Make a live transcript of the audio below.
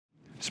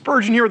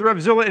Spurgeon here with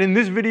RevZilla, and in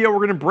this video we're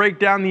going to break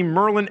down the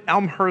Merlin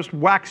Elmhurst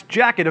wax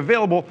jacket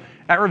available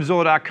at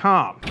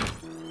RevZilla.com.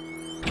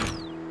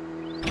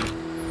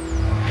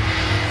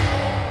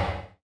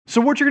 So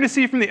what you're going to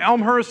see from the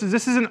Elmhurst is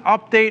this is an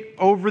update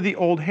over the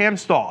old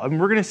Hamstall. And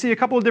we're going to see a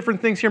couple of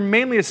different things here,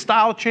 mainly a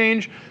style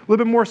change, a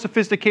little bit more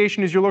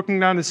sophistication as you're looking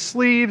down the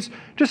sleeves,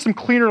 just some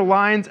cleaner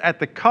lines at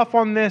the cuff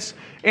on this.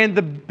 And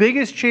the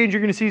biggest change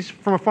you're going to see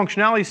from a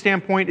functionality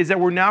standpoint is that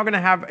we're now going to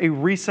have a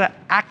Reissa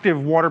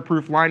active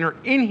waterproof liner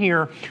in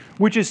here,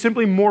 which is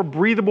simply more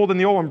breathable than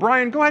the old one.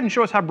 Brian, go ahead and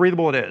show us how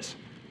breathable it is.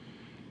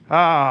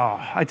 Oh,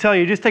 I tell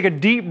you, just take a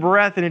deep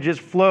breath and it just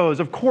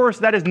flows. Of course,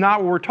 that is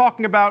not what we're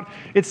talking about.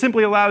 It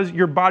simply allows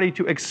your body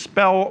to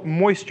expel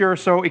moisture,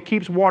 so it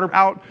keeps water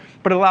out,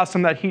 but it allows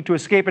some of that heat to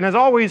escape. And as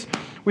always,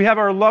 we have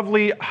our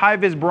lovely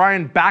high-vis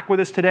Brian back with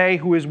us today,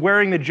 who is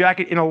wearing the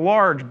jacket in a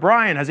large.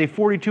 Brian has a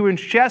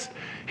 42-inch chest.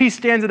 He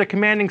stands at a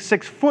commanding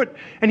 6 foot,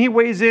 and he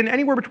weighs in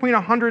anywhere between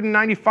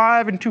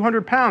 195 and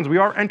 200 pounds. We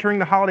are entering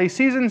the holiday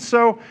season,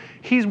 so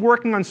he's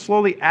working on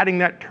slowly adding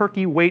that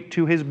turkey weight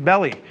to his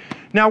belly.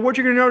 Now, what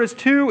you're going to notice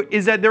too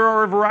is that there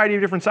are a variety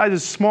of different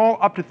sizes, small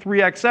up to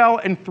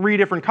 3XL and 3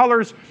 different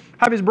colors.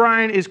 High-vis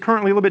Brian is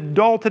currently a little bit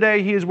dull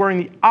today. He is wearing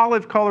the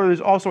olive color.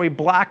 There's also a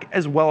black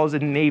as well as a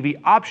navy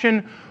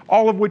option,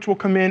 all of which will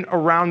come in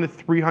around the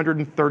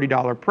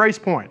 $330 price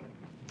point.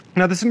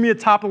 Now, this is going to be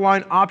a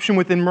top-of-the-line option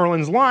within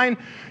Merlin's line.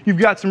 You've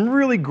got some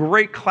really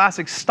great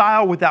classic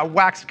style with that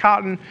waxed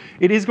cotton.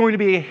 It is going to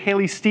be a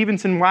Halley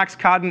Stevensons waxed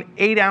cotton,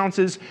 8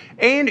 ounces,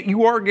 and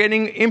you are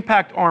getting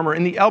impact armor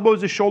in the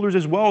elbows, the shoulders,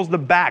 as well as the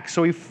back.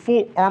 So a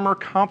full armor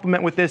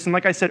complement with this. And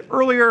like I said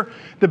earlier,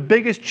 the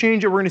biggest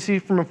change that we're going to see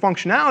from a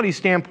functionality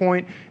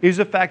standpoint is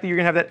the fact that you're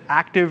going to have that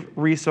active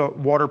Reissa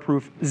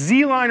waterproof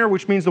Z-liner,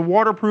 which means the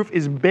waterproof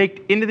is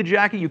baked into the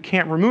jacket. You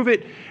can't remove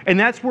it. And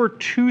that's where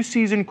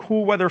 2-season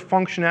cool weather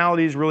functionality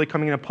is really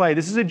coming into play.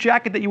 This is a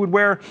jacket that you would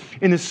wear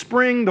in the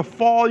spring, the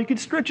fall. You could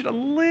stretch it a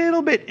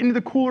little bit into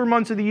the cooler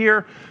months of the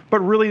year, but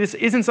really this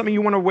isn't something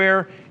you want to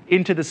wear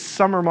into the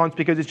summer months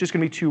because it's just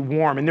going to be too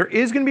warm. And there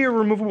is going to be a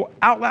removable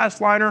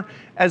Outlast liner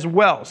as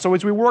well. So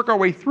as we work our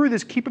way through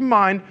this, keep in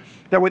mind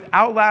that with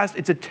Outlast,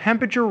 it's a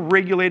temperature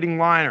regulating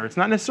liner. It's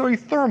not necessarily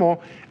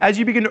thermal. As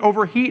you begin to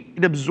overheat,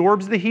 it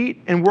absorbs the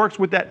heat and works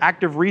with that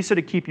active Reissa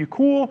to keep you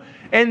cool.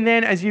 And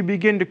then as you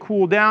begin to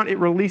cool down, it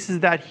releases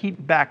that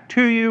heat back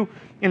to you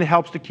and it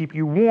helps to keep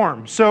you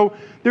warm. So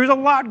there's a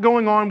lot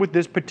going on with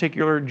this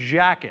particular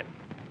jacket.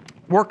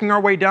 Working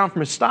our way down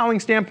from a styling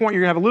standpoint,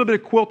 you're going to have a little bit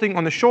of quilting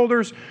on the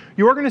shoulders.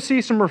 You are going to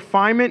see some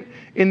refinement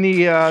in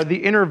the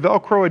inner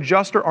Velcro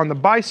adjuster on the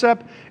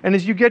bicep. And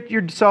as you get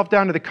yourself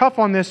down to the cuff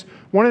on this,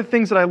 one of the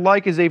things that I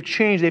like is they've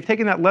changed. They've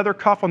taken that leather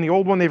cuff on the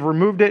old one, they've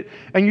removed it,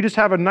 and you just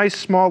have a nice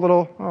small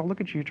little, oh, look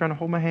at you trying to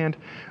hold my hand,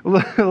 a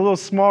little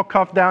small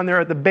cuff down there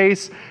at the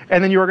base,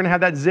 and then you are going to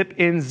have that zip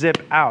in, zip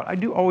out. I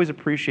do always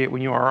appreciate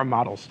when you are our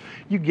models.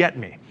 You get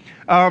me.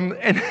 And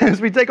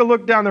as we take a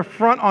look down the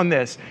front on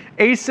this,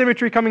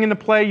 asymmetry coming into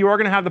play, you are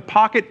going to have the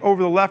pocket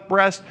over the left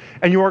breast,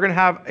 and you are going to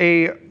have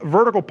a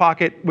vertical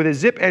pocket with a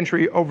zip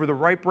entry over the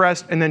right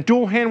breast, and then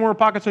dual hand warmer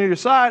pockets on either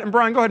side. And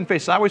Brian, go ahead and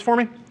face sideways for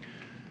me.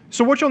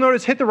 So what you'll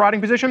notice, hit the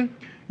riding position.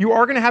 You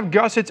are going to have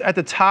gussets at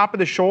the top of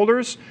the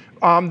shoulders.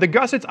 The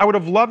gussets, I would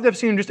have loved to have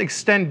seen them just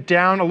extend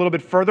down a little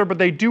bit further, but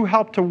they do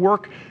help to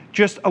work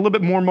just a little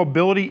bit more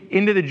mobility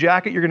into the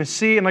jacket you're going to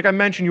see. And like I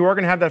mentioned, you are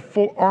going to have that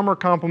full armor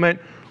complement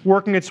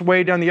working its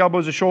way down the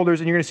elbows and shoulders,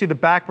 and you're going to see the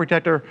back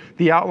protector,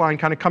 the outline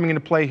kind of coming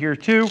into play here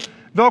too.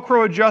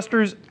 Velcro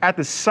adjusters at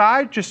the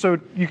side, just so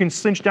you can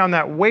cinch down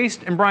that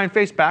waist. And Brian,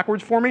 face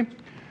backwards for me.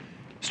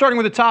 Starting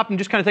with the top and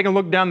just kind of taking a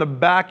look down the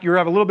back, you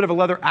have a little bit of a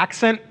leather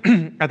accent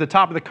at the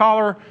top of the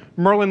collar,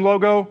 Merlin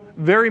logo,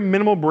 very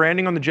minimal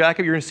branding on the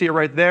jacket. You're going to see it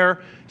right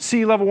there.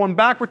 C level 1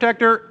 back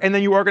protector, and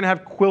then you are going to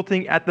have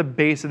quilting at the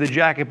base of the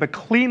jacket, but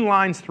clean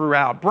lines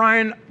throughout.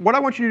 Brian, what I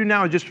want you to do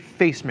now is just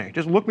face me.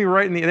 Just look me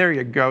right in the, there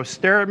you go.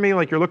 Stare at me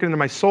like you're looking into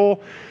my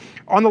soul.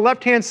 On the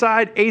left-hand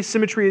side,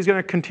 asymmetry is going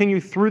to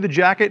continue through the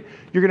jacket.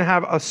 You're going to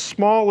have a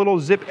small little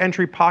zip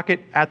entry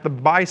pocket at the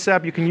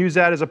bicep. You can use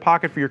that as a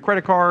pocket for your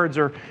credit cards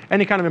or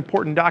any kind of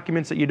important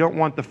documents that you don't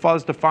want the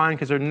fuzz to find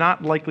because they're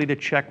not likely to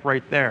check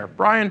right there.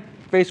 Brian,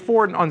 face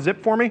forward and unzip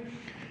for me.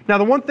 Now,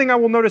 the one thing I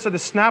will notice at the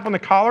snap on the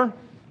collar,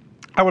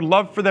 I would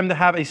love for them to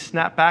have a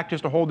snap back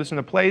just to hold this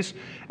into place.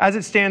 As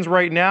it stands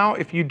right now,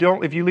 if you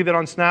leave it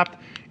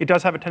unsnapped, it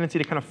does have a tendency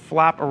to kind of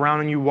flap around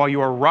on you while you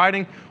are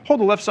riding. Hold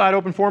the left side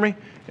open for me,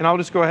 and I'll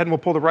just go ahead and we'll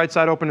pull the right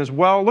side open as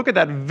well. Look at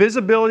that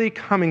visibility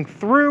coming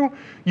through.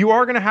 You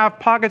are going to have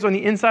pockets on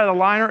the inside of the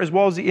liner as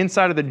well as the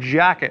inside of the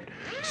jacket.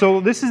 So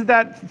this is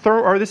that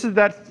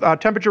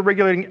temperature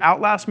regulating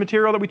Outlast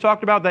material that we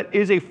talked about. That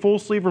is a full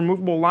sleeve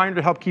removable liner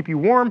to help keep you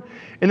warm.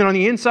 And then on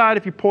the inside,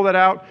 if you pull that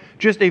out,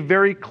 just a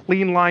very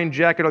clean line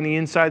jacket on the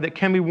inside that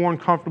can be worn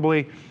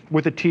comfortably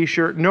with a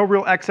t-shirt. No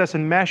real excess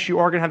in mesh. You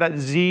are going to have that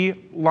Z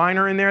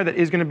liner in there that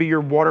is going to be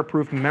your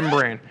waterproof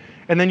membrane.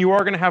 And then you are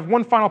going to have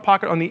one final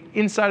pocket on the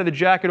inside of the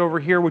jacket over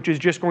here, which is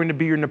just going to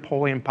be your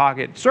Napoleon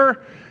pocket.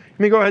 Sir, you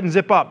me go ahead and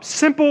zip up.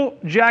 Simple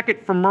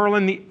jacket from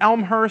Merlin, the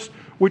Elmhurst,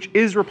 which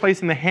is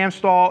replacing the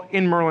Hamstall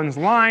in Merlin's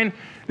line.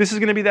 This is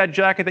going to be that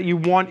jacket that you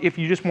want if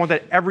you just want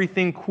that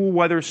everything cool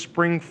weather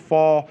spring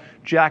fall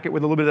jacket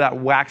with a little bit of that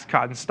wax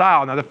cotton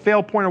style. Now the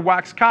fail point of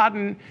wax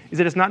cotton is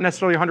that it's not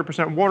necessarily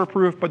 100%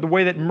 waterproof, but the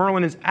way that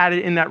Merlin has added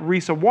in that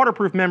Reissa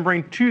waterproof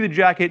membrane to the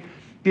jacket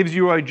gives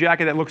you a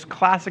jacket that looks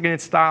classic in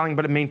its styling,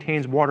 but it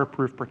maintains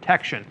waterproof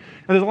protection.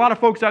 Now there's a lot of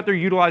folks out there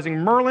utilizing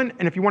Merlin,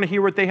 and if you want to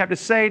hear what they have to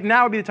say,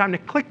 now would be the time to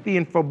click the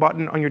info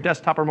button on your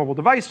desktop or mobile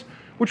device,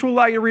 which will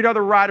allow you to read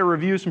other rider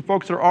reviews from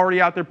folks that are already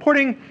out there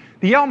putting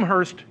the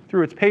Elmhurst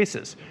through its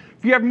paces.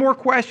 If you have more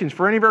questions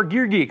for any of our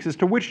gear geeks as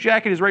to which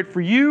jacket is right for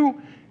you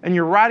and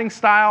your riding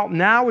style,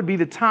 now would be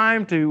the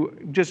time to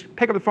just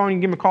pick up the phone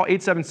and give them a call,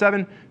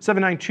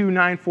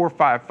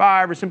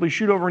 877-792-9455, or simply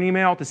shoot over an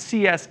email to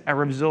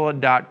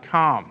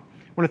cs@revzilla.com. I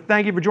want to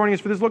thank you for joining us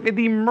for this look at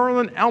the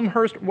Merlin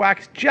Elmhurst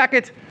wax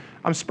jacket.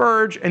 I'm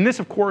Spurge, and this,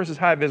 of course, is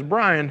High Vis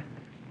Brian.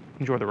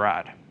 Enjoy the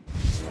ride.